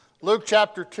Luke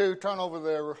chapter 2, turn over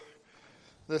there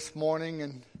this morning,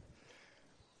 and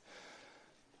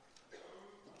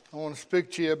I want to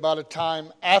speak to you about a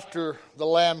time after the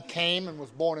Lamb came and was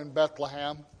born in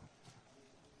Bethlehem.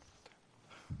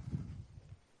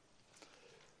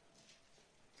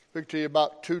 Speak to you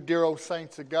about two dear old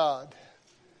saints of God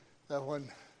that when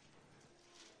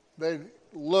they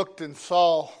looked and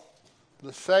saw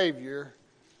the Savior,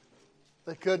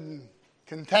 they couldn't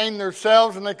contain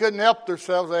themselves and they couldn't help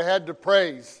themselves. They had to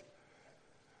praise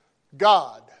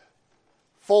God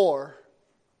for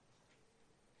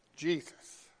Jesus.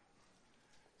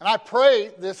 And I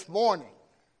pray this morning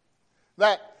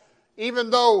that even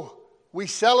though we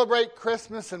celebrate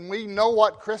Christmas and we know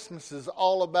what Christmas is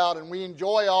all about and we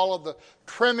enjoy all of the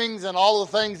trimmings and all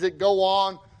the things that go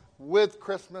on with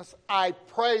Christmas, I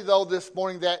pray though this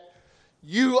morning that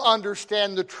you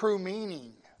understand the true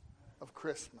meaning of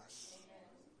Christmas.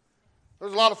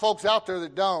 There's a lot of folks out there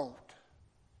that don't.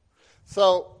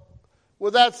 So,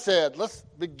 with that said, let's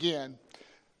begin.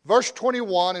 Verse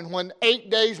 21, and when 8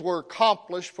 days were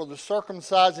accomplished for the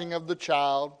circumcising of the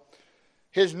child,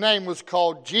 his name was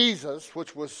called Jesus,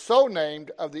 which was so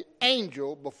named of the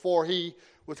angel before he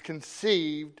was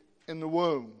conceived in the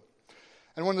womb.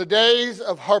 And when the days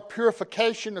of her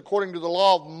purification according to the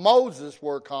law of Moses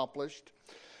were accomplished,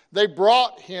 they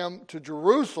brought him to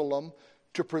Jerusalem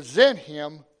to present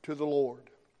him to the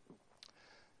Lord.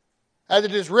 As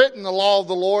it is written in the law of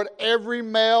the Lord, every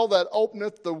male that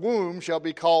openeth the womb shall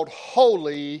be called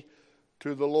holy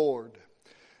to the Lord.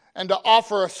 And to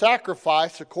offer a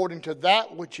sacrifice according to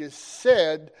that which is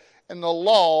said in the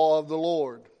law of the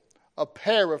Lord, a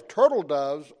pair of turtle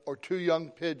doves or two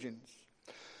young pigeons.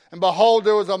 And behold,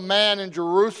 there was a man in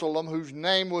Jerusalem whose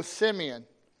name was Simeon.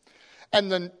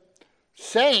 And the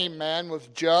same man was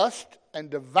just and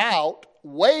devout,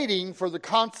 waiting for the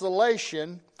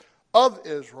consolation of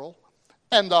Israel,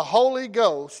 and the Holy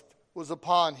Ghost was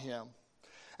upon him.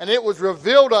 And it was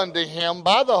revealed unto him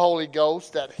by the Holy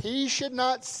Ghost that he should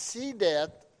not see death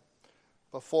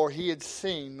before he had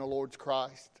seen the Lord's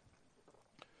Christ.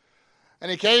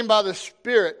 And he came by the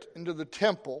Spirit into the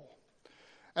temple.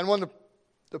 And when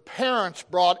the parents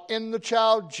brought in the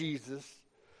child Jesus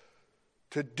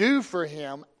to do for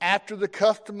him after the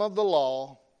custom of the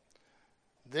law,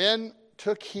 then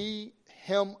took he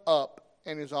him up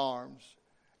in his arms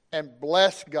and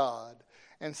blessed God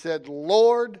and said,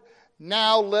 Lord,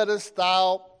 now lettest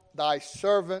thou thy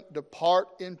servant depart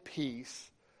in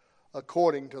peace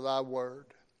according to thy word.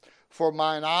 For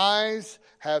mine eyes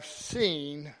have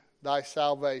seen thy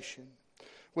salvation,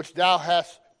 which thou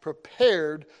hast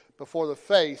prepared before the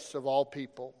face of all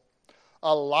people,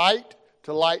 a light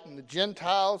to lighten the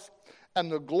Gentiles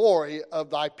and the glory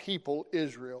of thy people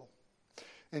Israel.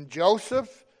 And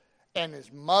Joseph and his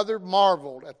mother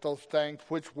marveled at those things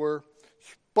which were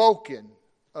spoken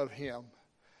of him.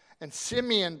 And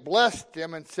Simeon blessed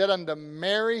them and said unto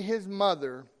Mary his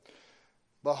mother,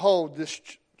 Behold, this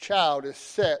child is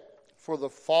set for the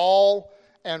fall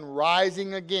and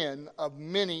rising again of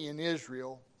many in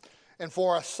Israel, and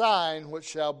for a sign which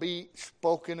shall be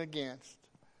spoken against.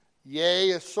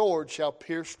 Yea, a sword shall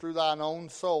pierce through thine own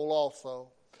soul also,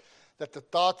 that the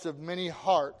thoughts of many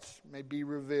hearts may be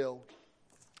revealed.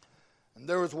 And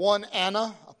there was one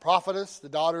Anna, a prophetess, the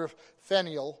daughter of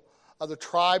Phanuel, of the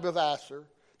tribe of Aser.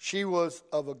 She was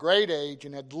of a great age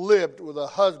and had lived with a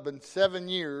husband 7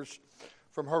 years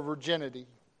from her virginity.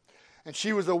 And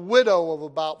she was a widow of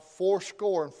about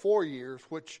 84 years,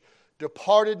 which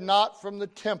departed not from the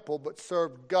temple, but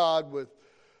served God with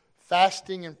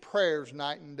fasting and prayers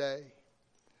night and day.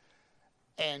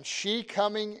 And she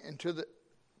coming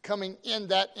in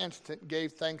that instant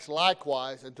gave thanks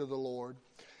likewise unto the Lord,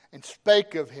 and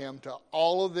spake of him to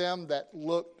all of them that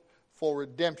looked for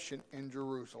redemption in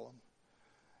Jerusalem.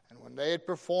 And when they had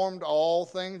performed all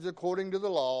things according to the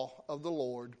law of the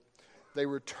Lord, they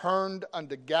returned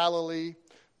unto Galilee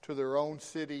to their own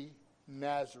city,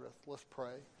 Nazareth. Let's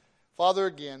pray. Father,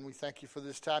 again, we thank you for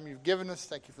this time you've given us.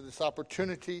 Thank you for this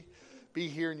opportunity to be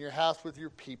here in your house with your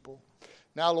people.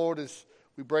 Now, Lord, as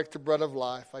we break the bread of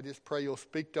life, I just pray you'll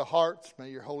speak to hearts. May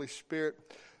your Holy Spirit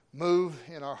move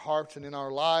in our hearts and in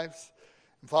our lives.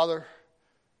 And Father,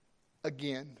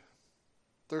 again,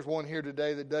 there's one here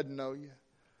today that doesn't know you.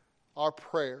 Our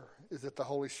prayer is that the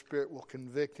Holy Spirit will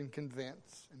convict and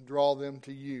convince and draw them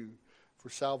to you for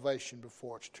salvation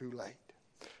before it's too late.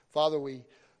 Father, we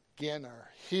again are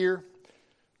here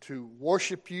to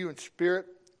worship you in spirit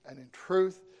and in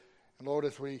truth. And Lord,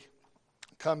 as we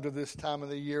come to this time of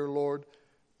the year, Lord,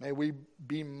 may we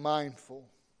be mindful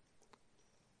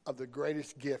of the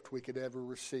greatest gift we could ever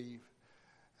receive.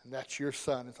 And that's your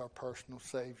Son as our personal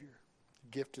Savior.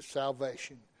 gift of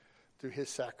salvation through his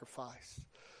sacrifice.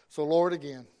 So, Lord,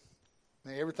 again,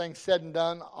 may everything said and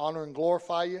done honor and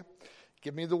glorify you.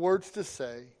 Give me the words to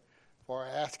say, for I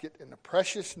ask it in the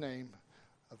precious name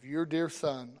of your dear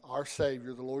Son, our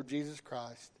Savior, the Lord Jesus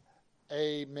Christ.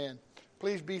 Amen.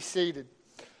 Please be seated.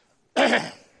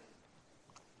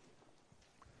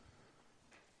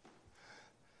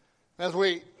 As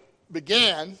we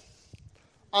began,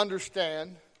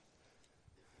 understand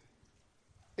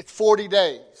it's 40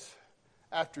 days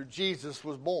after Jesus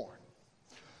was born.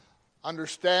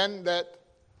 Understand that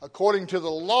according to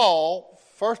the law,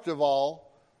 first of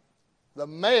all, the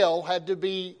male had to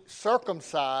be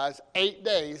circumcised 8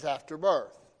 days after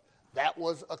birth. That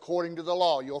was according to the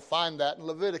law. You'll find that in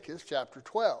Leviticus chapter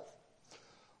 12.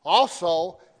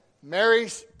 Also,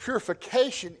 Mary's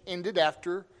purification ended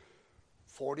after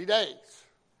 40 days.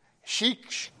 She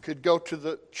could go to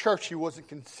the church. She wasn't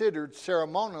considered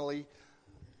ceremonially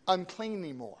unclean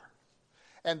anymore.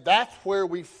 And that's where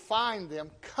we find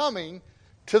them coming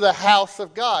to the house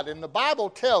of God. And the Bible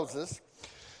tells us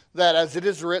that as it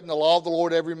is written, the law of the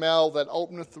Lord, every male that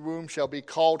openeth the womb shall be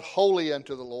called holy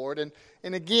unto the Lord. And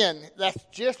again, that's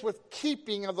just with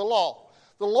keeping of the law.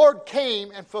 The Lord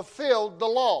came and fulfilled the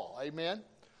law. Amen.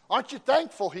 Aren't you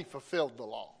thankful he fulfilled the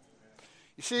law?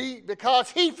 You see, because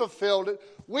he fulfilled it,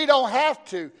 we don't have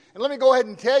to. And let me go ahead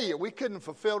and tell you, we couldn't have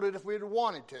fulfilled it if we had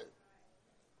wanted to.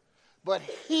 But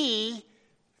he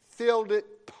filled it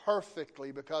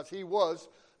perfectly because he was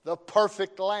the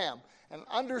perfect lamb. And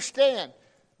understand,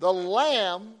 the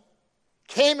lamb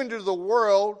came into the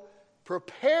world,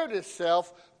 prepared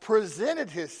himself, presented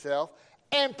himself,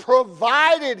 and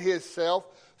provided himself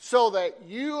so that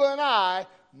you and I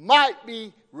might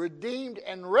be redeemed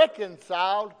and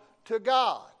reconciled to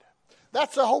God.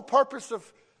 That's the whole purpose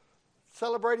of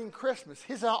celebrating Christmas,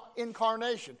 his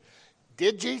incarnation.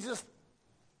 Did Jesus,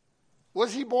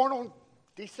 was he born on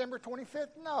December 25th?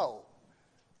 No.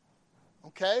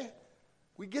 Okay?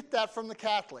 We get that from the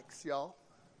Catholics, y'all.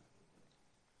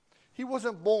 He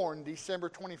wasn't born December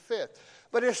 25th.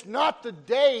 But it's not the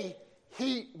day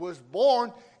he was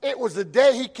born. It was the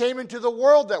day he came into the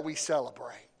world that we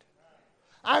celebrate.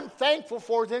 I'm thankful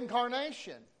for his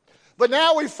incarnation. But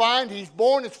now we find he's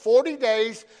born, it's 40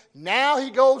 days. Now he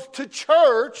goes to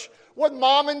church with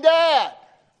mom and dad.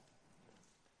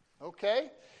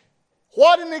 Okay?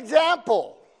 What an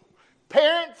example.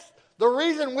 Parents, the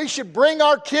reason we should bring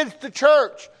our kids to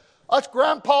church, us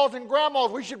grandpas and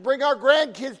grandmas, we should bring our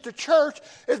grandkids to church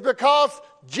is because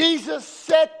Jesus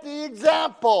set the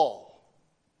example.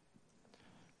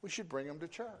 We should bring them to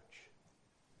church.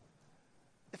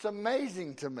 It's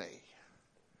amazing to me.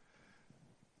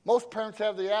 Most parents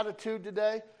have the attitude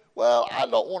today, well, I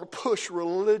don't want to push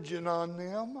religion on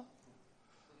them.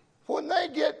 When they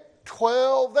get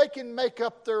 12, they can make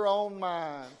up their own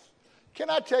minds.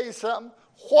 Can I tell you something?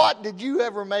 What did you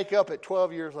ever make up at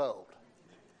 12 years old?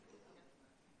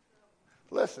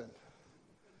 Listen.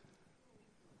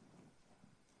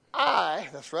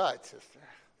 That's right, sister.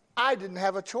 I didn't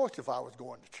have a choice if I was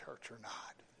going to church or not.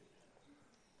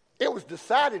 It was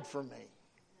decided for me.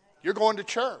 You're going to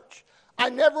church. I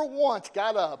never once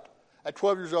got up at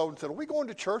 12 years old and said, are we going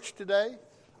to church today?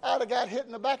 I'd have got hit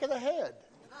in the back of the head.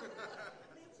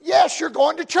 Yes, you're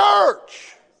going to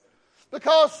church.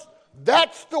 Because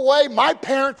that's the way my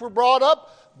parents were brought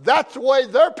up. That's the way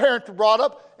their parents were brought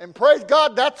up. And praise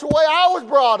God, that's the way I was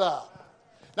brought up.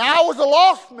 Now, I was a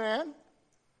lost man.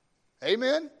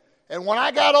 Amen. And when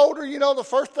I got older, you know, the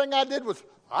first thing I did was,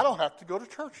 I don't have to go to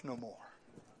church no more.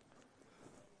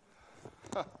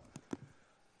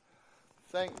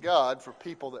 Thank God for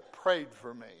people that prayed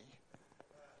for me.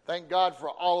 Thank God for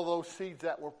all of those seeds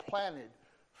that were planted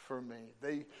for me.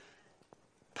 They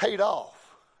paid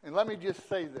off. And let me just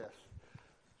say this.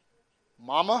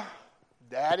 Mama,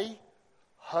 daddy,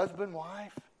 husband,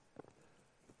 wife,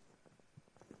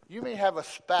 you may have a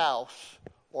spouse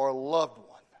or a loved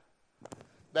one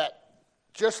that,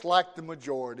 just like the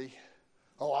majority,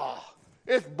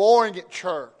 it's boring at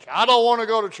church. I don't want to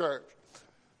go to church.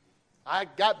 I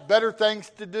got better things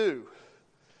to do.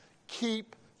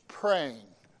 Keep praying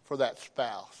for that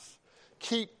spouse.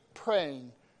 Keep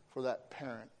praying for that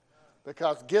parent.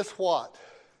 Because guess what?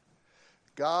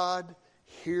 God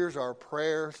hears our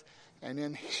prayers, and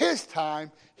in his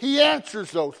time, he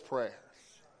answers those prayers.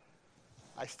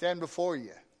 I stand before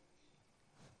you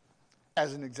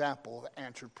as an example of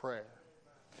answered prayer.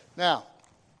 Now,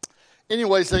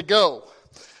 anyways, they go.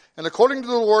 And according to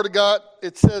the word of God,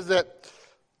 it says that,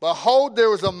 behold, there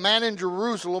was a man in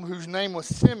Jerusalem whose name was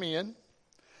Simeon,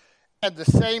 and the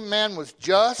same man was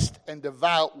just and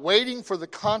devout, waiting for the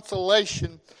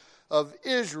consolation of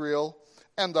Israel,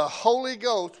 and the Holy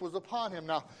Ghost was upon him.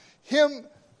 Now, him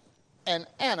and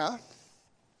Anna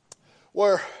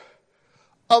were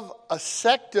of a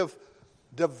sect of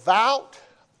devout,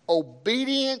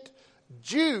 obedient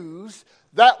Jews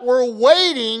that were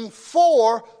waiting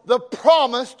for the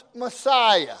promised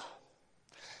Messiah.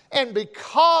 And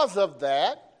because of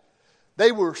that,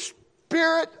 they were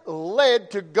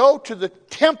Spirit-led to go to the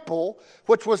temple,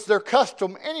 which was their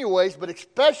custom anyways, but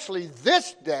especially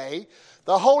this day,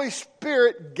 the Holy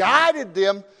Spirit guided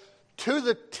them to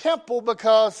the temple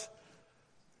because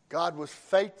God was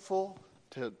faithful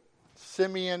to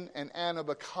Simeon and Anna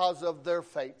because of their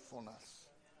faithfulness.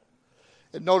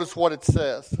 And notice what it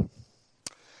says.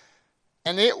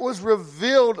 And it was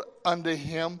revealed unto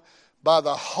him by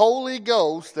the Holy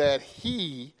Ghost that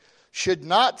he should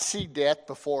not see death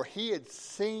before he had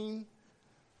seen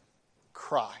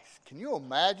Christ. Can you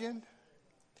imagine?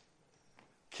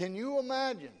 Can you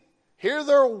imagine? Here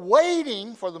they're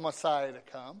waiting for the Messiah to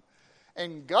come,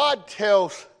 and God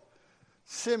tells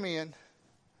Simeon,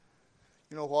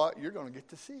 you know what? You're going to get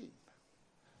to see him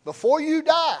before you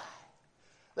die.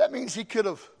 That means he could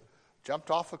have jumped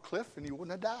off a cliff and he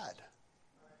wouldn't have died.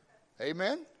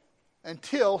 Amen?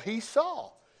 Until he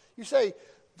saw. You say,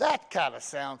 that kind of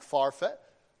sounds far-fetched.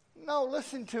 No,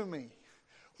 listen to me.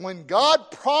 When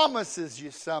God promises you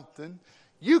something,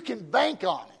 you can bank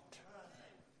on it.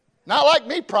 Not like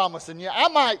me promising you. I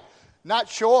might not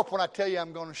show up when I tell you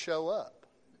I'm going to show up.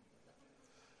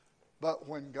 But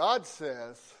when God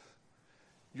says,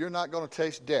 you're not going to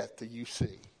taste death till you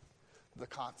see the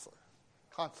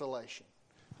consolation.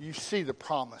 You see the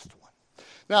promised one.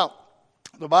 Now,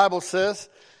 the Bible says,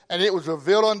 and it was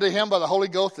revealed unto him by the Holy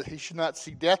Ghost that he should not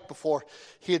see death before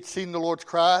he had seen the Lord's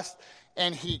Christ.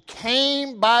 And he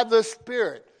came by the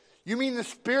Spirit. You mean the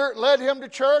Spirit led him to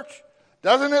church?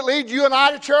 Doesn't it lead you and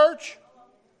I to church?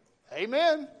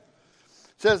 Amen.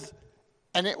 It says,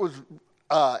 and it was,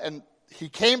 and he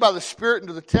came by the Spirit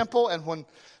into the temple, and when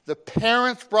the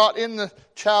parents brought in the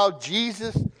child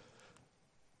Jesus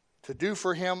to do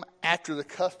for him after the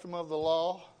custom of the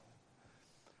law,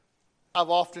 I've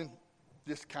often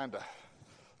just kind of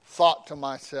thought to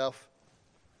myself,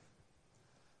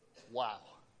 wow.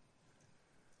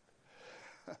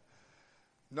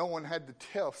 No one had to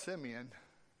tell Simeon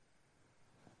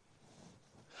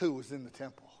who was in the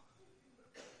temple.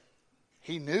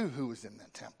 He knew who was in the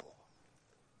temple.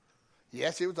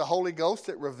 Yes, it was the Holy Ghost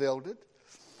that revealed it,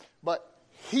 but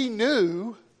he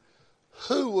knew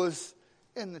who was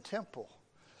in the temple.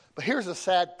 But here's a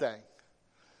sad thing.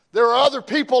 There are other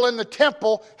people in the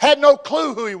temple had no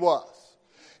clue who he was.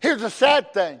 Here's a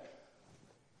sad thing.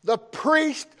 The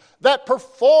priest that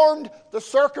performed the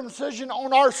circumcision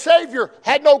on our Savior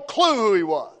had no clue who he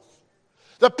was.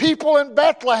 The people in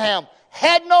Bethlehem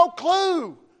had no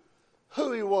clue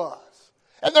who he was.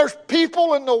 And there's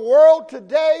people in the world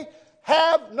today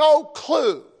have no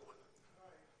clue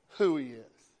who he is.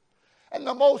 And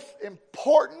the most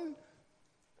important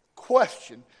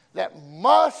question that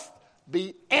must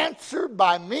be answered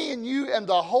by me and you and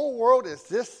the whole world is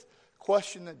this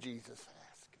question that Jesus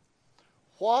asked.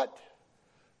 What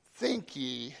think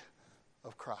ye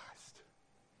of Christ?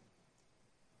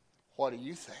 What do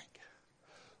you think?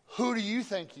 Who do you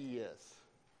think he is?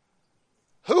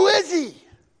 Who is he?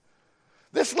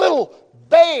 This little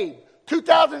babe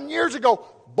 2,000 years ago,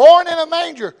 born in a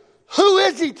manger. Who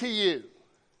is he to you?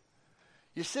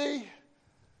 You see,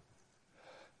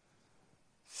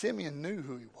 Simeon knew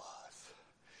who he was.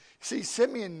 See,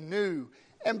 Simeon knew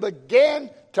and began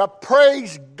to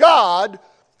praise God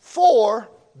for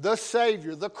the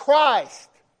Savior, the Christ,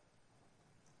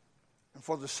 and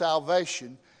for the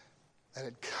salvation that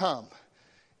had come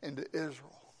into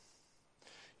Israel.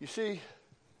 You see,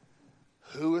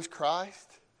 who is Christ?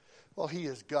 Well, he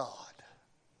is God.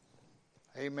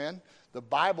 Amen. The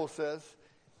Bible says,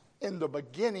 in the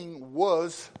beginning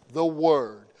was the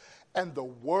Word, and the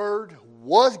Word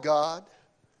was God.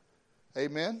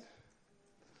 Amen.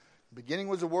 The beginning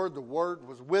was the Word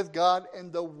was with God,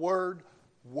 and the Word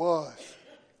was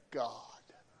God.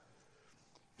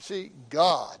 You see,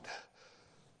 God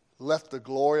left the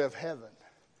glory of heaven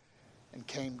and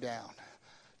came down.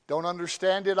 Don't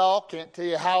understand it all, can't tell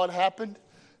you how it happened,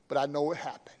 but I know it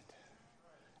happened.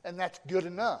 And that's good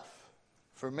enough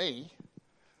for me,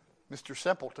 Mr.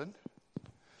 Simpleton.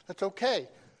 That's okay.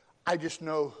 I just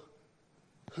know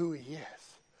who he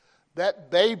is. That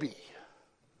baby,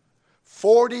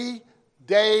 40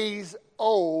 days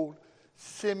old,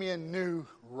 Simeon knew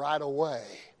right away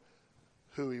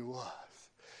who he was.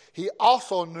 He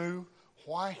also knew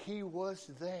why he was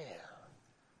there.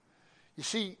 You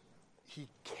see, he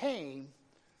came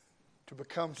to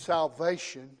become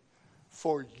salvation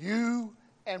for you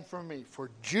and for me, for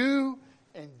Jew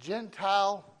and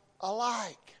Gentile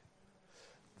alike.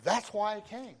 That's why he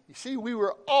came. You see, we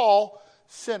were all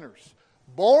sinners,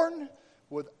 born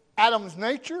with Adam's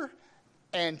nature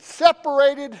and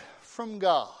separated from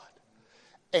God.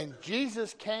 And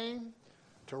Jesus came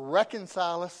to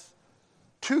reconcile us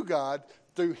to God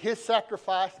through his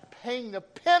sacrifice, paying the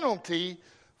penalty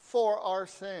for our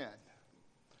sin.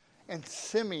 And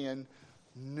Simeon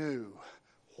knew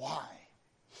why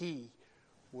he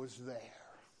was there.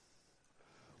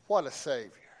 What a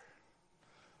Savior.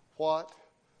 What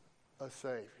a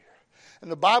Savior. And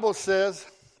the Bible says,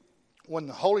 when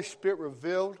the Holy Spirit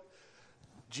revealed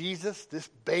Jesus, this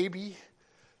baby,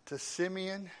 to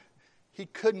Simeon, he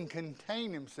couldn't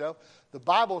contain himself. The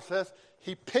Bible says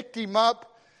he picked him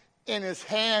up in his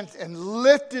hands and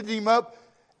lifted him up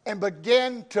and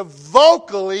began to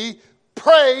vocally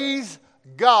praise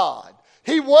God.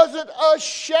 He wasn't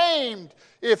ashamed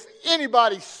if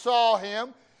anybody saw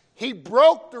him. He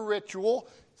broke the ritual.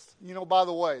 You know, by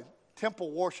the way,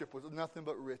 temple worship was nothing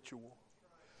but ritual.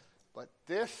 But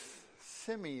this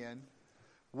Simeon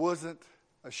wasn't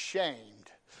ashamed.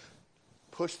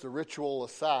 Pushed the ritual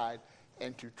aside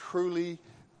and to truly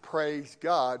praise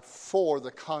God for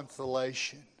the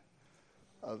consolation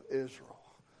of Israel,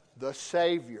 the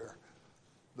Savior,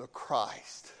 the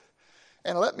Christ.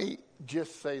 And let me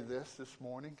just say this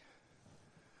morning.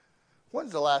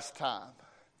 When's the last time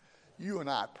you and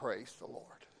I praised the Lord?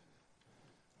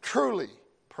 Truly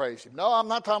praise him. No, I'm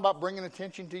not talking about bringing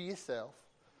attention to yourself.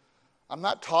 I'm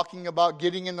not talking about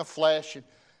getting in the flesh.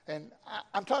 And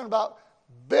I'm talking about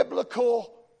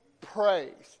biblical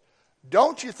praise.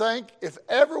 Don't you think if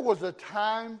ever was a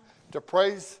time to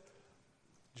praise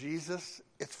Jesus,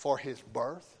 it's for his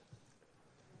birth,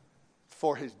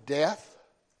 for his death,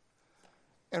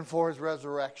 and for his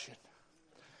resurrection?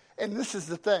 And this is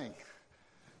the thing.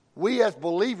 We as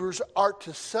believers are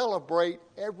to celebrate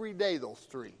every day those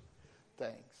three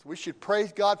things. We should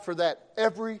praise God for that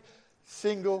every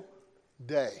single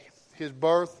day. His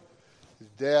birth, his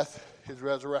death, his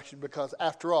resurrection. Because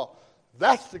after all,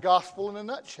 that's the gospel in a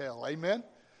nutshell. Amen?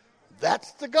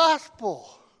 That's the gospel.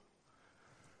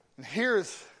 And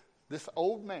here's this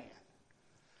old man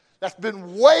that's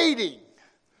been waiting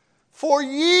for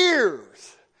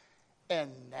years.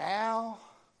 And now,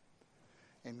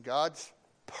 in God's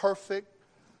perfect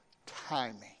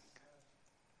timing,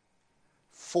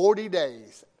 40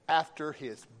 days after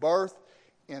his birth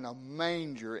in a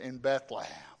manger in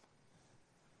Bethlehem,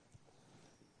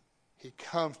 he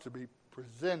comes to be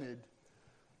presented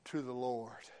to the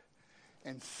Lord.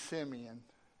 And Simeon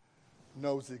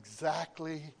knows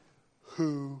exactly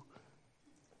who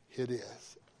it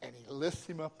is. And he lifts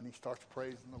him up and he starts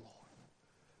praising the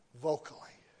Lord vocally.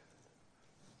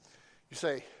 You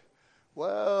say,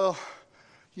 well,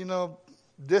 you know,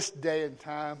 this day and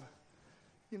time,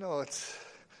 you know, it's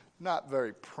not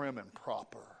very prim and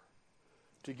proper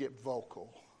to get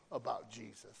vocal about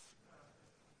Jesus.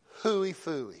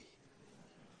 Hooey-fooey.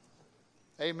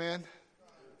 Amen?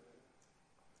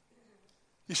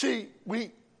 You see,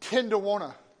 we tend to want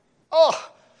to,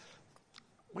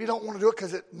 we don't want to do it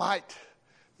because it might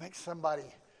make somebody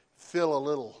feel a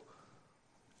little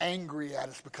angry at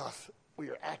us because we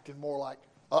are acting more like,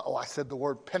 I said the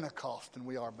word Pentecost than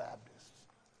we are Baptists.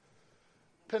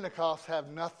 Pentecosts have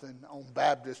nothing on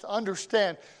Baptists.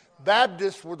 Understand,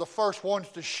 Baptists were the first ones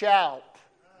to shout,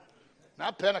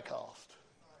 not Pentecost.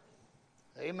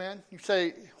 Amen? You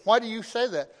say, why do you say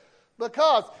that?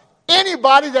 Because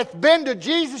anybody that's been to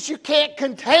Jesus, you can't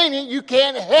contain it. You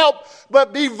can't help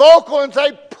but be vocal and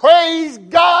say, praise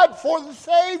God for the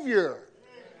Savior.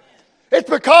 It's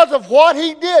because of what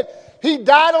he did. He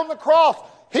died on the cross.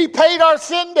 He paid our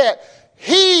sin debt.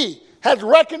 He has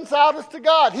reconciled us to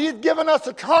God. He has given us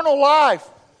eternal life.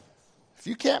 If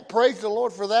you can't praise the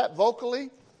Lord for that vocally,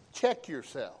 check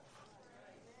yourself.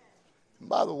 And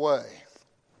by the way,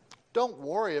 don't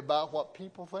worry about what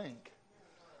people think.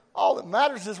 All that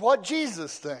matters is what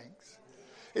Jesus thinks.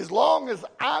 As long as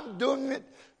I'm doing it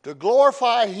to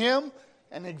glorify him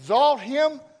and exalt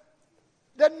him,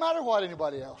 doesn't matter what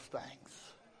anybody else thinks.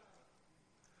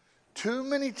 Too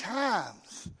many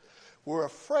times we're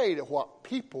afraid of what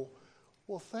people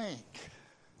will think.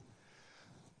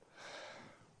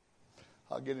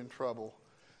 I'll get in trouble.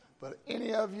 But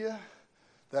any of you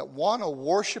that want to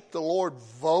worship the Lord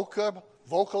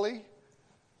vocally,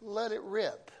 let it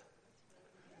rip.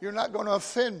 You're not going to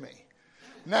offend me.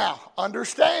 Now,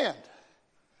 understand,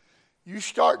 you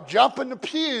start jumping the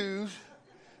pews,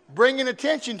 bringing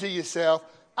attention to yourself,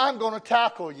 I'm going to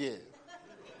tackle you.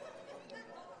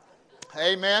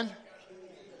 Amen?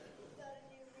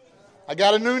 I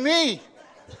got a new knee.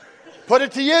 Put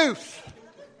it to use.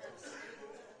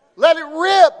 Let it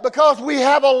rip, because we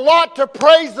have a lot to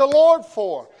praise the Lord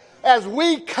for. As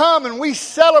we come and we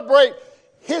celebrate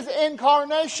His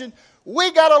incarnation,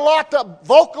 we got a lot to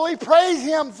vocally praise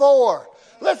Him for.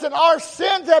 Listen, our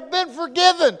sins have been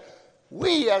forgiven.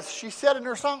 We, as she said in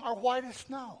her song, are white as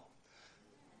snow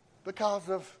because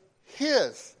of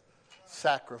His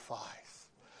sacrifice.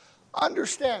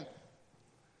 Understand,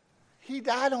 He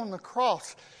died on the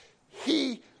cross.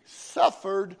 He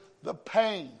suffered the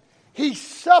pain. He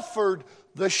suffered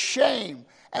the shame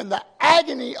and the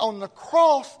agony on the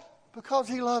cross because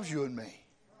He loves you and me.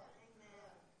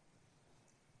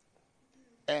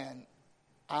 And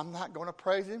I'm not going to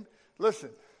praise Him. Listen,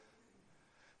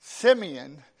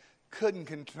 Simeon couldn't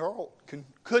control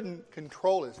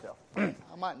himself. I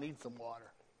might need some water.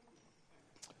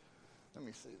 Let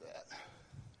me see that.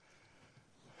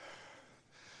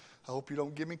 I hope you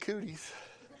don't give me cooties.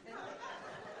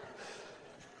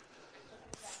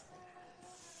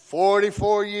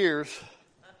 44 years.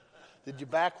 Did you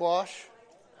backwash?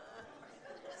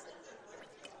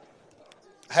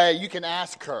 Hey, you can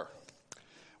ask her.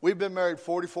 We've been married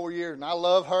 44 years, and I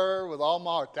love her with all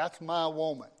my heart. That's my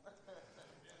woman.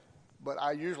 But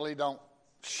I usually don't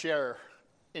share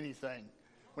anything.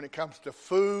 When it comes to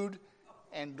food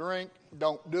and drink,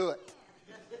 don't do it.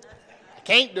 I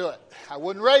can't do it. I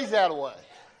wouldn't raise that way.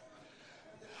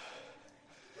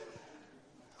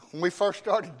 When we first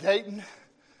started dating,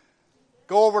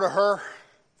 go over to her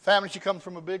family. She comes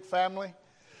from a big family.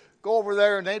 Go over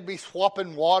there, and they'd be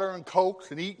swapping water and Cokes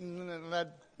and eating, and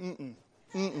that,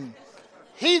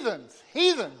 Heathens.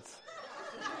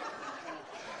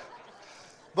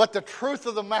 But the truth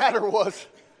of the matter was,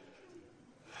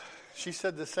 she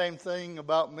said the same thing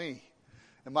about me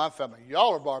and my family.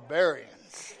 Y'all are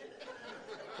barbarians.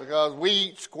 Because we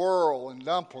eat squirrel and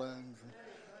dumplings.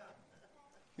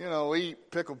 You know, we eat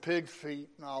pickled pig's feet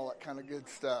and all that kind of good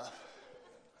stuff.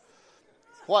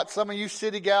 What, some of you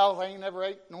city gals ain't never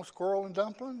ate no squirrel and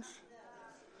dumplings?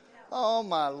 Oh,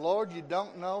 my Lord, you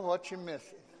don't know what you're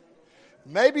missing.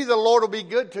 Maybe the Lord will be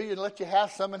good to you and let you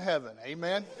have some in heaven.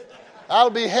 Amen? That'll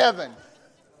be heaven.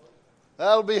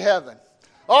 That'll be heaven.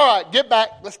 All right, get back.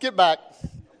 Let's get back.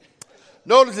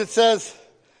 Notice it says,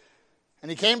 and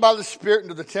he came by the Spirit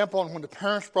into the temple, and when the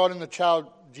parents brought in the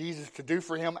child Jesus to do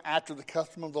for him after the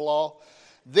custom of the law,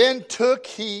 then took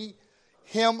he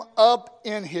him up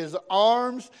in his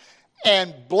arms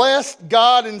and blessed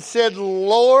God and said,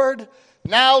 Lord,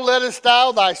 now lettest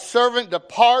thou thy servant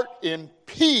depart in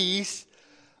peace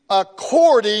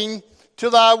according to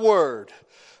thy word.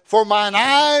 For mine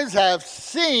eyes have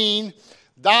seen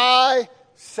thy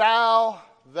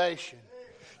salvation.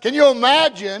 Can you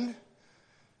imagine?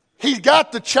 He's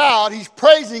got the child. He's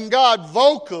praising God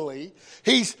vocally.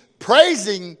 He's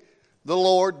praising the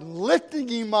Lord, lifting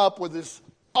him up with his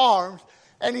arms.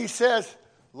 And he says,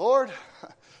 Lord,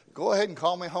 go ahead and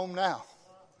call me home now.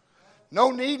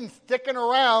 No need in sticking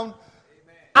around.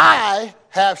 I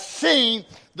have seen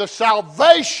the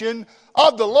salvation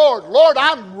of the Lord. Lord,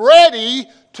 I'm ready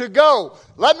to go.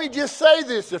 Let me just say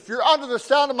this. If you're under the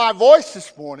sound of my voice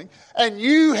this morning and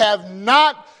you have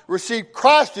not received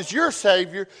Christ as your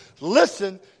Savior,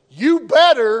 listen, you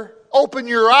better open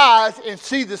your eyes and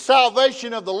see the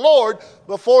salvation of the Lord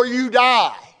before you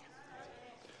die.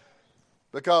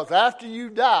 Because after you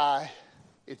die,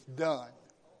 it's done.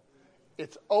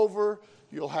 It's over.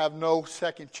 You'll have no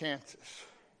second chances.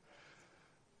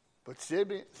 But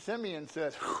Simeon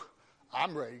says,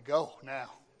 I'm ready to go now.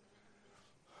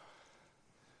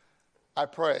 I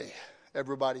pray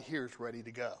everybody here is ready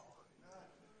to go.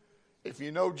 If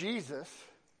you know Jesus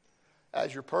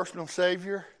as your personal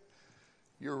Savior,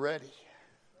 you're ready.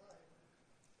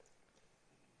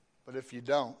 But if you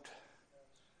don't,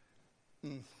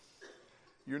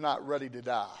 you're not ready to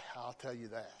die. I'll tell you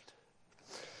that.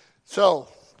 So,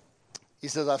 he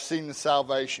says, I've seen the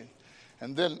salvation.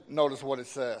 And then notice what it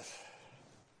says.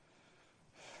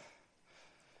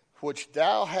 Which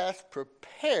thou hast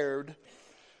prepared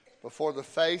before the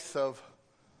face of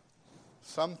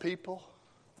some people.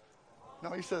 No,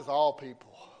 he says all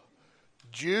people.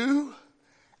 Jew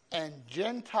and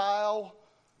Gentile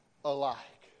alike.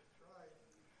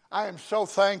 I am so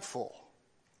thankful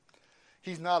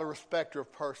he's not a respecter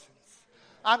of persons.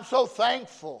 I'm so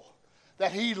thankful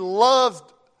that he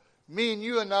loved me and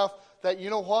you enough that,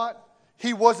 you know what?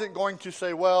 He wasn't going to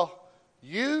say, well,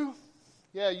 you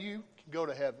can go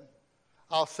to heaven.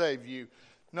 I'll save you.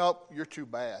 Nope, you're too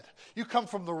bad. You come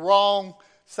from the wrong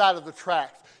side of the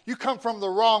tracks. You come from the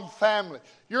wrong family.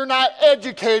 You're not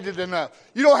educated enough.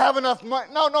 You don't have enough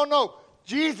money. No.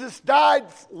 Jesus died,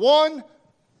 one,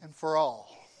 and for all.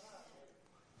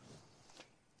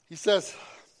 He says,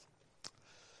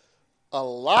 a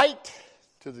light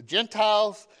to the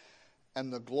Gentiles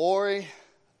and the glory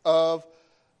of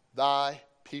thy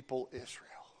people Israel.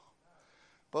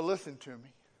 But listen to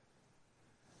me.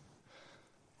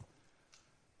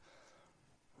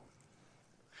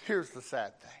 Here's the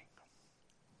sad thing.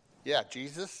 Yeah,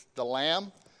 Jesus, the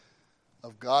Lamb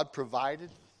of God provided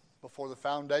before the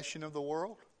foundation of the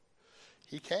world,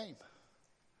 he came.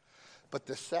 But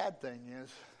the sad thing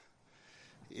is,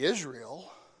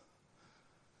 Israel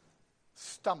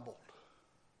stumbled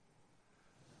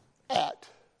at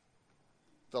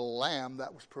the Lamb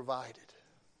that was provided.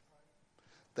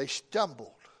 They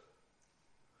stumbled.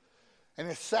 And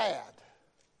it's sad.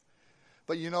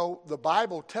 But you know, the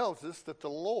Bible tells us that the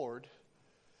Lord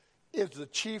is the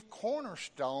chief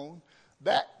cornerstone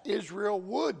that Israel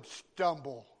would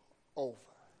stumble over.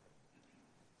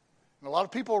 And a lot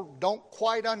of people don't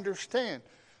quite understand.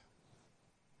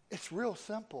 It's real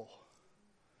simple.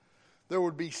 There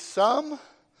would be some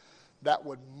that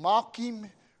would mock him,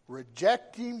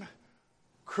 reject him,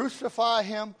 crucify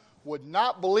him, would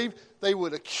not believe. They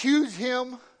would accuse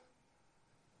him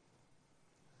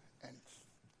and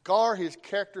scar his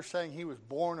character, saying he was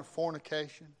born of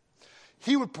fornication.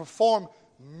 He would perform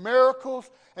miracles,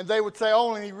 and they would say,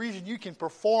 only reason you can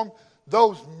perform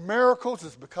those miracles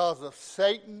is because of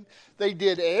Satan. They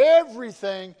did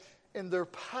everything in their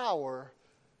power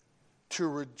to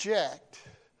reject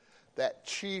that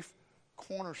chief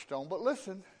cornerstone. But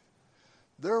listen,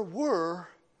 there were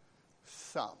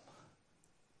some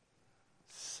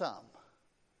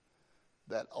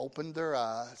that opened their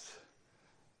eyes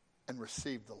and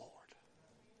received the Lord.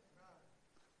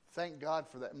 Thank God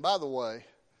for that. And by the way,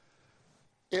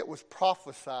 it was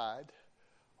prophesied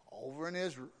over in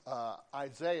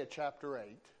Isaiah chapter 8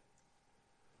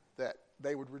 that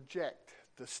they would reject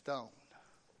the stone.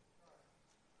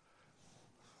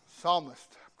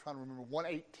 Psalmist, I'm trying to remember,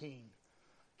 118.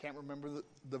 Can't remember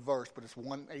the verse, but it's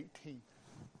 118.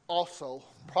 Also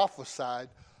prophesied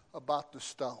about the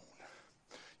stone.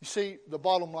 You see, the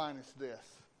bottom line is this.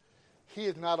 He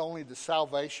is not only the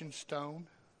salvation stone,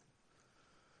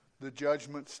 the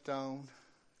judgment stone,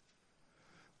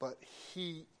 but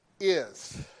he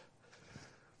is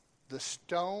the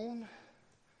stone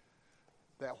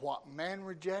that what man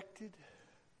rejected,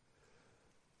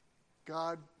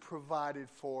 God provided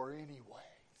for anyways.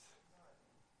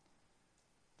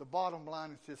 The bottom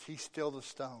line is this: he's still the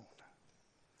stone.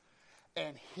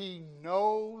 And he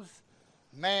knows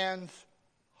man's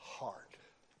heart.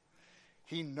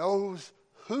 He knows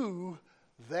who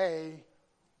they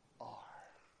are.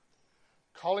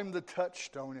 Call him the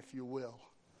touchstone, if you will,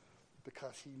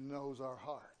 because he knows our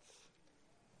hearts.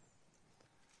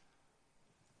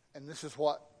 And this is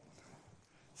what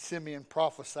Simeon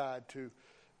prophesied to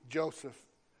Joseph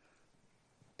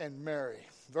and Mary.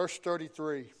 Verse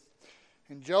 33.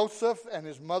 And Joseph and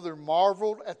his mother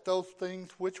marveled at those things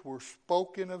which were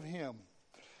spoken of him.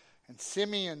 And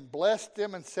Simeon blessed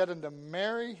them and said unto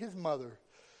Mary his mother,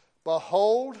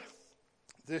 Behold,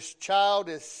 this child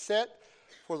is set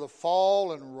for the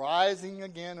fall and rising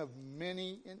again of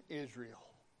many in Israel.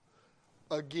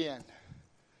 Again,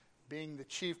 being the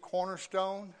chief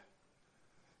cornerstone,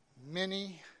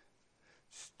 many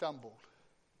stumbled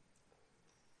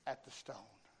at the stone,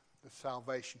 the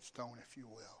salvation stone, if you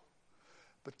will.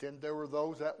 But then there were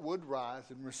those that would rise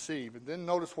and receive. And then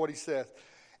notice what he says.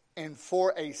 And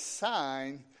for a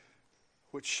sign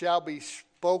which shall be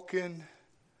spoken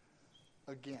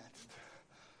against.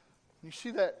 You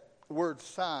see that word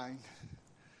sign?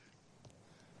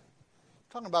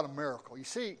 Talking about a miracle. You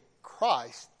see,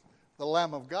 Christ, the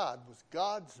Lamb of God, was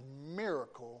God's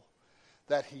miracle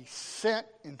that he sent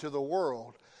into the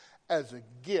world as a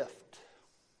gift.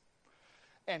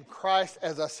 And Christ,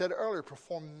 as I said earlier,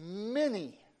 performed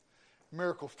many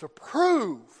miracles to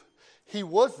prove he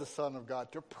was the Son of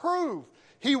God, to prove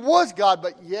he was God,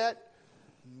 but yet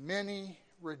many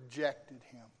rejected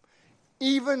him.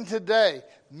 Even today,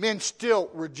 men still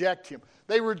reject him.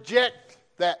 They reject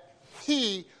that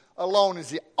he alone is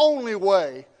the only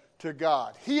way to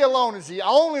God. He alone is the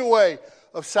only way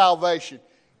of salvation.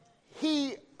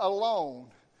 He alone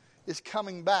is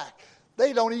coming back.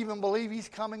 They don't even believe he's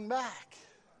coming back.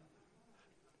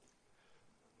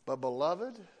 But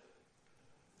beloved,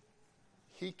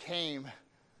 he came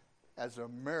as a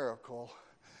miracle.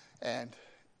 And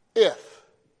if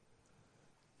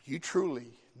you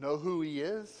truly know who he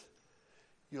is,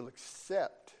 you'll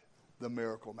accept the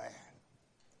miracle man.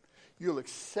 You'll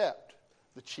accept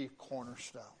the chief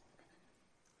cornerstone.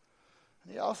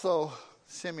 And he also,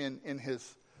 Simeon, in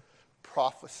his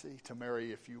prophecy to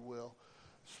Mary, if you will,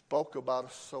 spoke about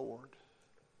a sword.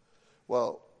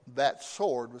 Well, that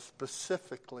sword was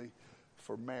specifically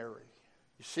for Mary.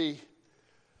 You see,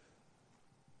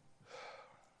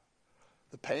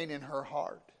 the pain in her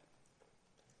heart,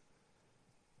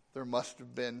 there must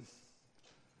have been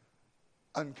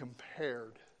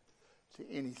uncompared to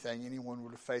anything anyone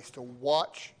would have faced. To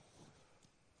watch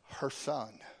her son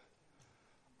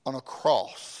on a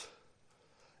cross,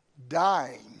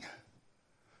 dying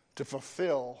to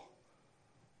fulfill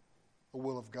the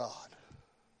will of God.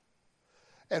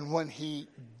 And when he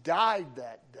died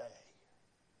that day,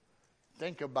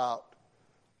 think about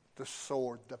the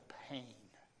sword, the pain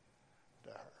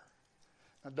to her.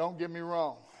 Now, don't get me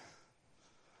wrong.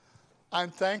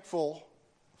 I'm thankful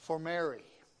for Mary.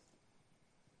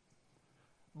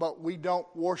 But we don't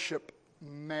worship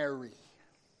Mary.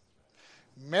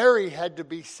 Mary had to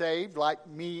be saved like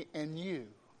me and you.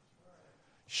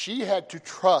 She had to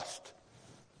trust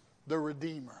the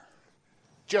Redeemer,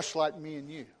 just like me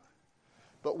and you.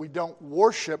 But we don't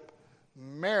worship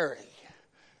Mary.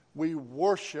 We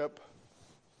worship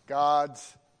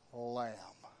God's Lamb.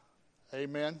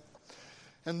 Amen.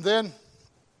 And then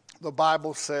the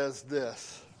Bible says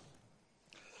this.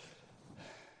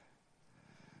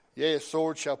 Yea, a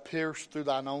sword shall pierce through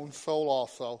thine own soul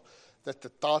also, that the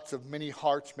thoughts of many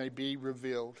hearts may be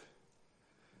revealed.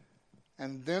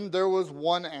 And then there was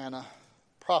one Anna,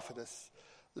 prophetess,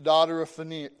 the daughter of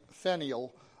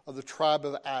Phanuel of the tribe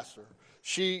of Aser.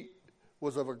 She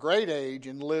was of a great age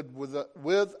and lived with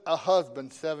a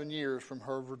husband 7 years from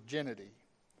her virginity.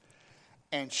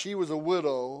 And she was a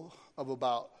widow of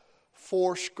about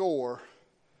 84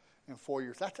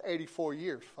 years. That's 84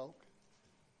 years, folks.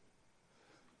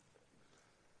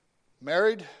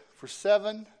 Married for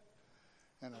 7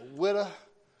 and a widow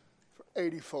for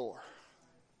 84.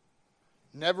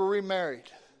 Never remarried.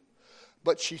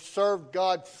 But she served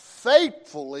God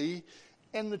faithfully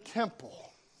in the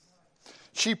temple.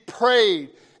 She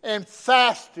prayed and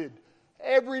fasted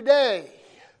every day.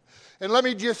 And let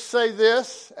me just say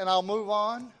this, and I'll move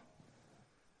on.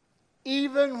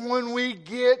 Even when we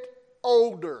get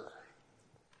older,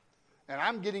 and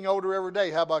I'm getting older every day,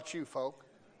 how about you, folks?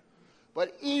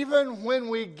 But even when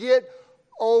we get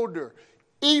older,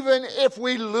 even if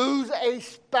we lose a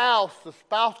spouse, the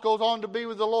spouse goes on to be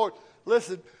with the Lord.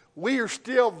 Listen, we are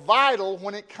still vital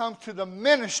when it comes to the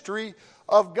ministry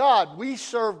of God. We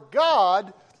serve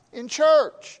God in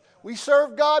church. We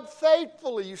serve God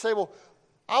faithfully. You say, well,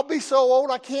 I'll be so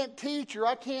old I can't teach or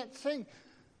I can't sing.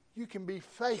 You can be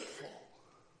faithful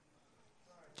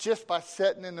just by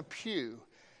sitting in the pew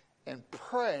and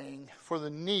praying for the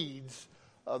needs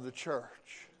of the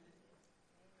church.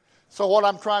 So what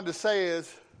I'm trying to say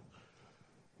is,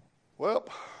 well,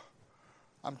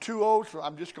 I'm too old, so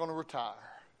I'm just going to retire.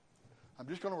 I'm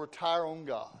just going to retire on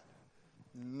God.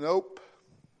 Nope.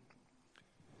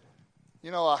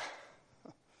 You know,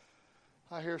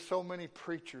 I hear so many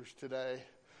preachers today,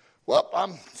 well,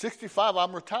 I'm 65,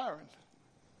 I'm retiring.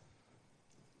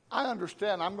 I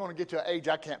understand I'm going to get to an age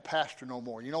I can't pastor no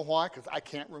more. You know why? Because I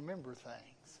can't remember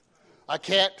things. I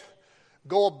can't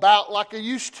go about like I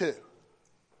used to.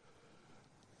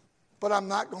 But I'm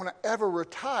not going to ever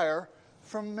retire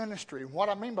from ministry. What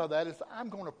I mean by that is I'm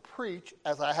going to preach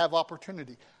as I have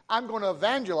opportunity. I'm going to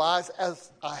evangelize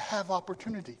as I have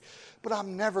opportunity. But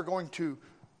I'm never going to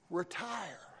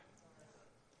retire.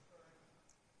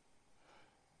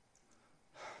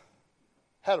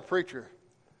 Had a preacher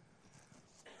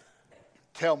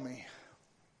tell me,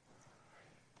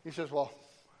 he says, well,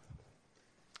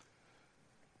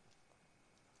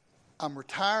 I'm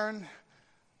retiring,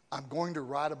 I'm going to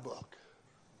write a book.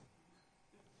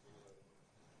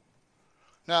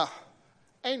 Now,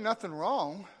 ain't nothing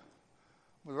wrong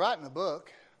with writing a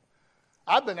book.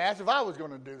 I've been asked if I was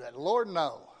going to do that. Lord,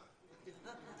 no.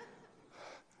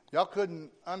 Y'all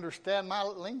couldn't understand my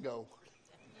lingo.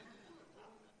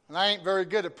 And I ain't very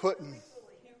good at putting,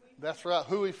 that's right,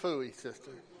 hooey-fooey,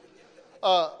 sister.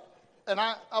 And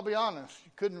I'll be honest,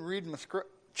 you couldn't read my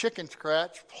chicken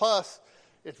scratch. Plus,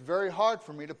 it's very hard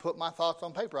for me to put my thoughts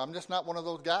on paper. I'm just not one of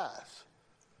those guys.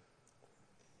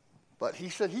 But he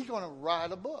said he's going to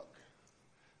write a book.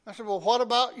 I said, well, what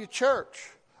about your church?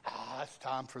 It's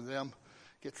time for them.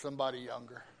 Get somebody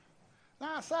younger.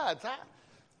 Now, besides,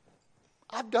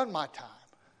 I've done my time.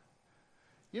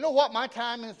 You know what my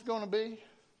time is going to be?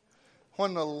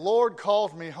 When the Lord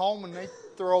calls me home and they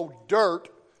throw dirt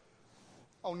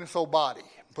on this old body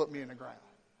and put me in the ground.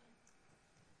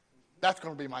 That's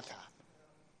going to be my time.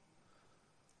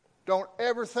 Don't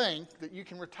ever think that you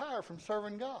can retire from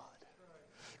serving God.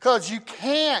 Because you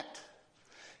can't.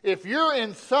 If you're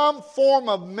in some form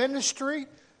of ministry,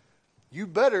 you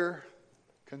better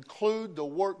conclude the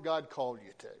work God called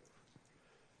you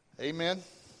to. Amen.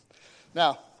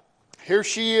 Now, here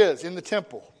she is in the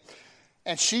temple.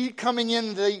 And she coming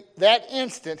in that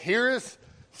instant, here is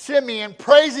Simeon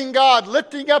praising God,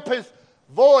 lifting up his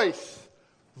voice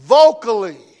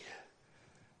vocally,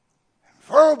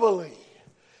 verbally.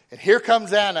 And here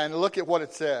comes Anna, and look at what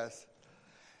it says.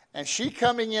 And she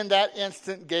coming in that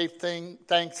instant gave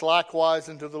thanks likewise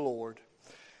unto the Lord,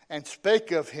 and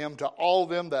spake of him to all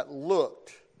them that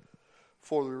looked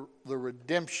for the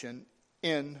redemption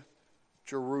in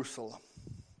Jerusalem.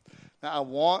 Now I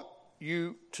want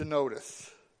you to notice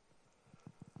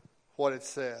what it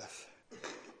says.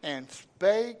 And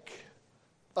spake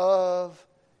of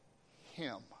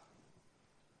him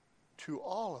to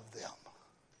all of them.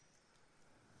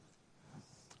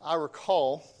 I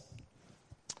recall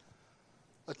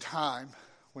a time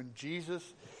when Jesus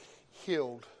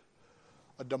healed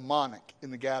a demonic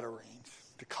in the Gadarenes,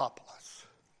 Decapolis.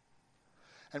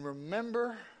 And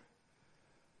remember,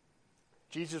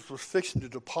 Jesus was fixing to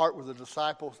depart with the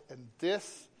disciples, and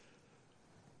this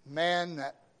man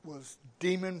that was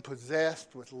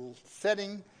demon-possessed was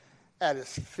sitting at his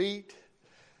feet,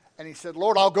 and he said,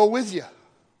 Lord, I'll go with you.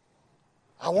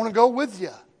 I want to go with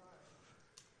you.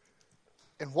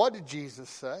 And what did Jesus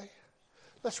say?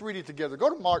 Let's read it together. Go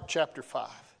to Mark chapter 5.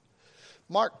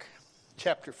 Mark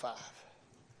chapter 5.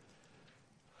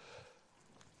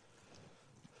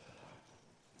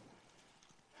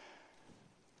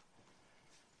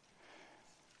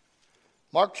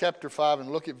 Mark chapter 5 and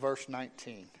look at verse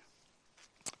 19.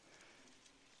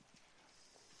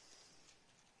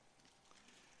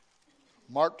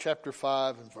 Mark chapter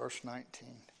 5 and verse 19.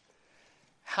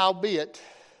 Howbeit,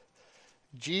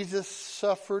 Jesus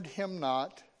suffered him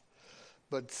not,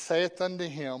 but saith unto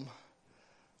him,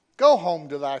 Go home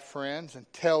to thy friends, and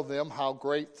tell them how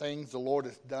great things the Lord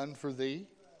hath done for thee,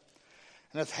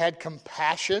 and hath had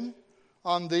compassion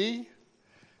on thee.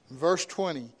 Verse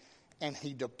 20. And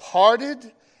he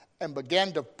departed and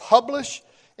began to publish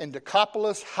in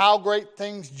Decapolis how great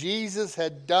things Jesus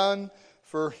had done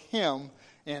for him,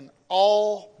 and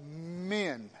all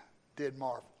men did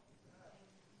marvel.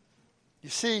 You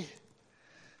see,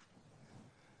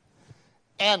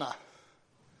 Anna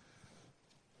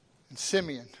and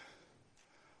Simeon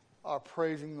are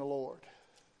praising the Lord.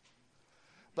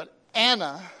 But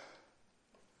Anna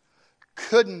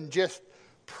couldn't just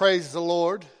praise the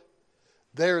Lord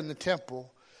there in the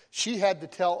temple. She had to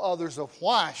tell others of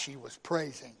why she was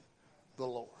praising the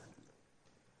Lord.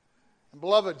 And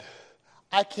beloved,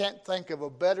 I can't think of a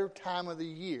better time of the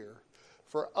year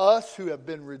for us who have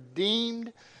been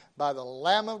redeemed by the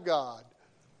Lamb of God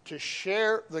to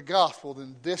share the gospel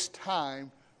than this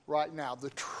time right now,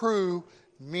 the true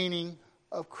meaning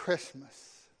of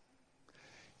Christmas.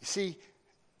 You see,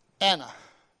 Anna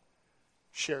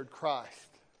shared Christ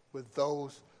with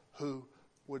those who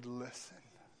would listen.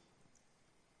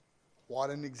 What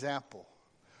an example.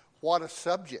 What a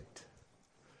subject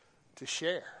to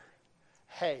share.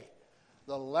 Hey,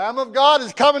 the Lamb of God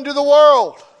is coming to the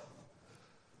world.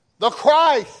 The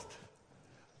Christ,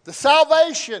 the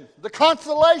salvation, the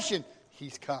consolation,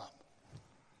 he's come.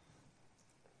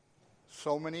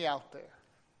 So many out there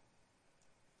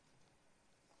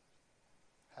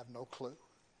have no clue.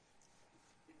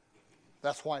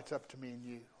 That's why it's up to me and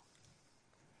you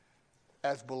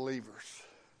as believers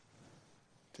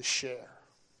to share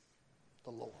the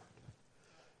Lord.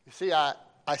 You see, I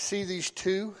see these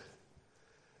two,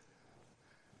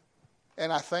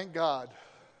 and I thank God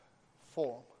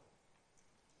for them.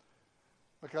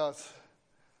 Because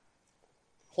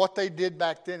what they did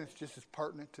back then is just as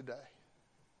pertinent today.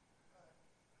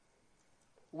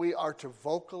 We are to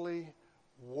vocally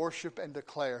worship and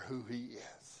declare who he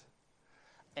is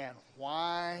and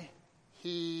why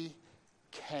he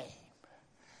came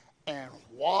and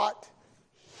what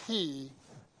he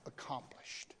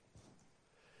accomplished.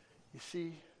 You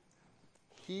see,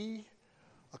 he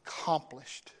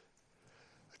accomplished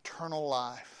eternal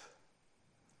life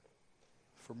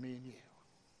for me and you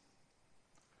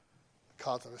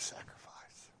because of his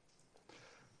sacrifice.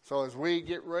 So as we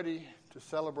get ready to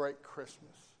celebrate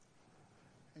Christmas,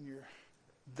 and you're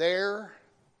there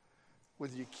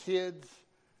with your kids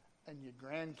and your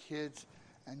grandkids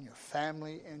and your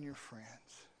family and your friends,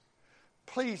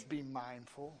 please be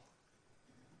mindful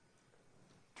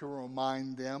to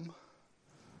remind them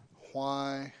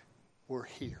why we're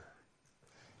here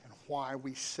and why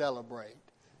we celebrate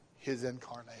his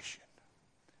incarnation,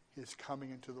 his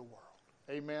coming into the world.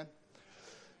 Amen.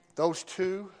 Those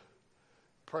two,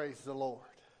 praise the Lord.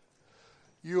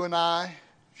 You and I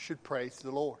should praise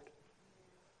the Lord.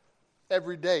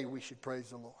 Every day we should praise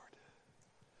the Lord.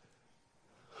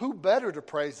 who better to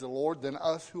praise the Lord than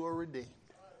us who are redeemed?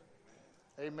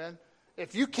 Amen.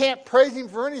 If you can't praise Him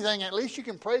for anything, at least you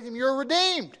can praise Him. You're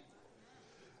redeemed.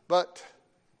 But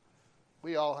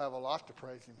we all have a lot to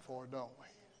praise Him for, don't we?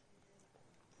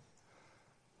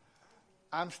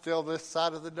 I'm still this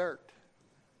side of the dirt.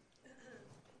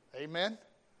 Amen.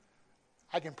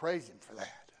 I can praise Him for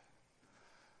that.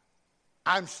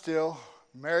 I'm still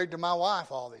married to my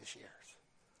wife all these years.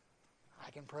 I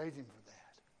can praise Him for that.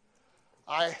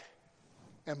 I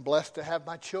am blessed to have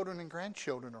my children and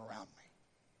grandchildren around me.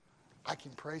 I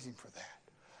can praise Him for that.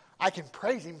 I can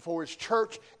praise Him for His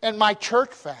church and my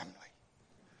church family.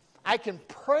 I can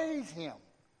praise Him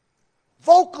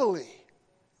vocally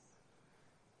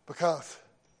because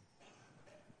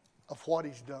of what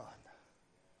He's done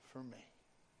for me.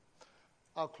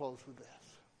 I'll close with this.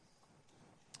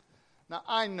 Now,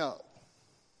 I know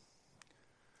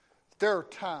there are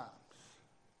times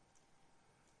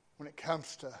when it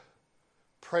comes to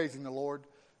praising the Lord,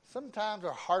 sometimes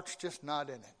our heart's just not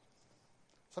in it.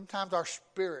 Sometimes our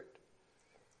spirit,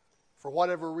 for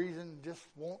whatever reason, just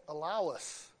won't allow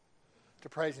us to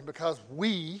praise Him because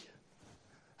we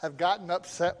have gotten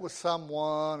upset with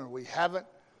someone or we haven't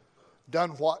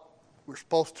done what we're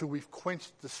supposed to. We've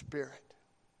quenched the Spirit.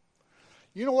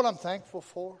 You know what I'm thankful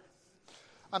for?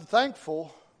 I'm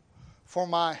thankful for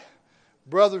my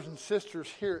brothers and sisters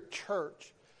here at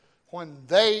church when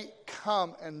they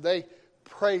come and they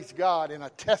praise God in a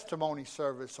testimony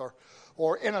service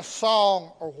or in a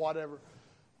song or whatever.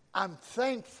 I'm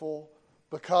thankful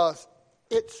because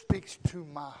it speaks to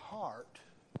my heart.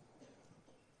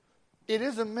 It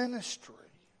is a ministry.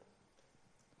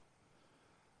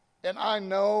 And I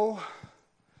know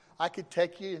I could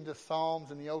take you into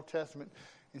Psalms in the Old Testament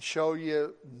and show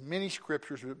you many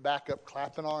scriptures that back up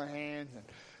clapping our hands and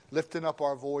lifting up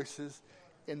our voices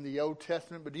in the Old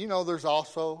Testament. But do you know there's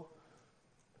also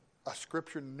a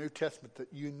scripture in the New Testament that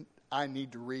I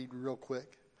need to read real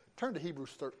quick? Turn to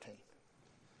Hebrews 13.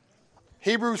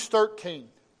 Hebrews 13.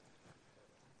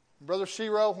 Brother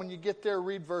Ciro, when you get there,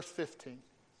 read verse 15.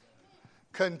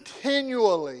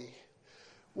 Continually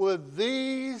with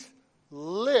these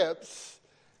lips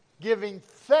giving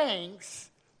thanks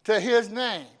to His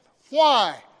name.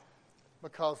 Why?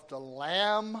 Because the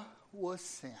Lamb was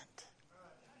sent.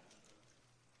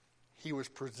 He was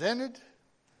presented,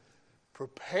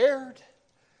 prepared,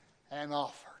 and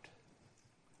offered.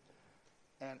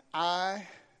 And I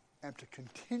am to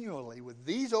continually, with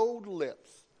these old lips,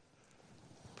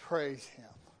 praise Him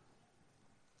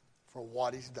for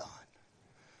what He's done.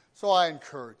 So I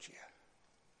encourage you,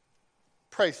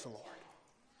 praise the Lord.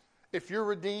 If you're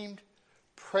redeemed,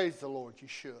 praise the Lord. You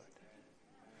should.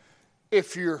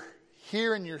 If you're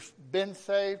here and you've been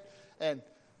saved and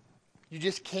you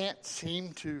just can't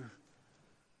seem to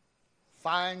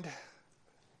find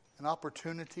an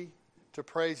opportunity to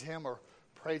praise Him or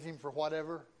praise Him for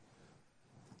whatever,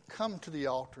 come to the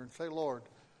altar and say, Lord,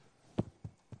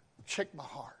 check my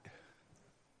heart.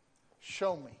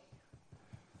 Show me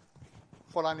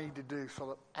what I need to do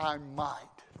so that I might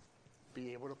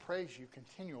be able to praise You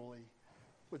continually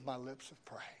with my lips of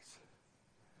praise.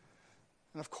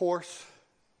 And of course,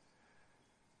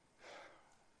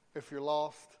 if you're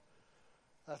lost,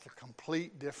 that's a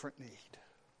complete different need.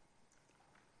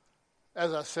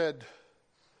 As I said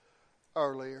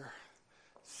earlier,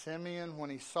 Simeon, when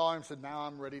he saw him, said, now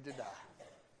I'm ready to die.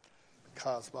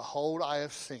 Because behold, I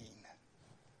have seen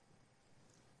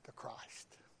the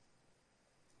Christ.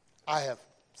 I have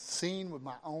seen with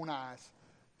my own eyes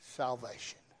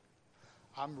salvation.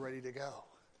 I'm ready to go.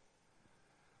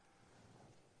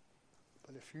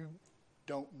 But if you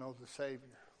don't know the Savior,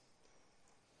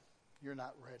 you're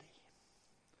not ready.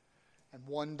 And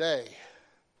one day,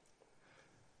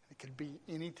 it could be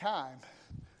any time,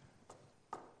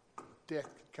 death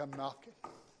could come knocking.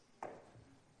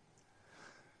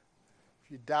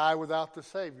 If you die without the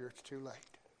Savior, it's too late.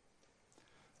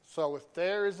 So if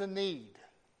there is a need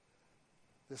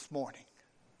this morning,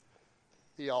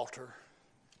 the altar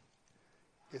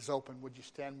is open. Would you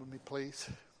stand with me, please?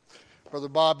 Brother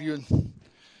Bob, you and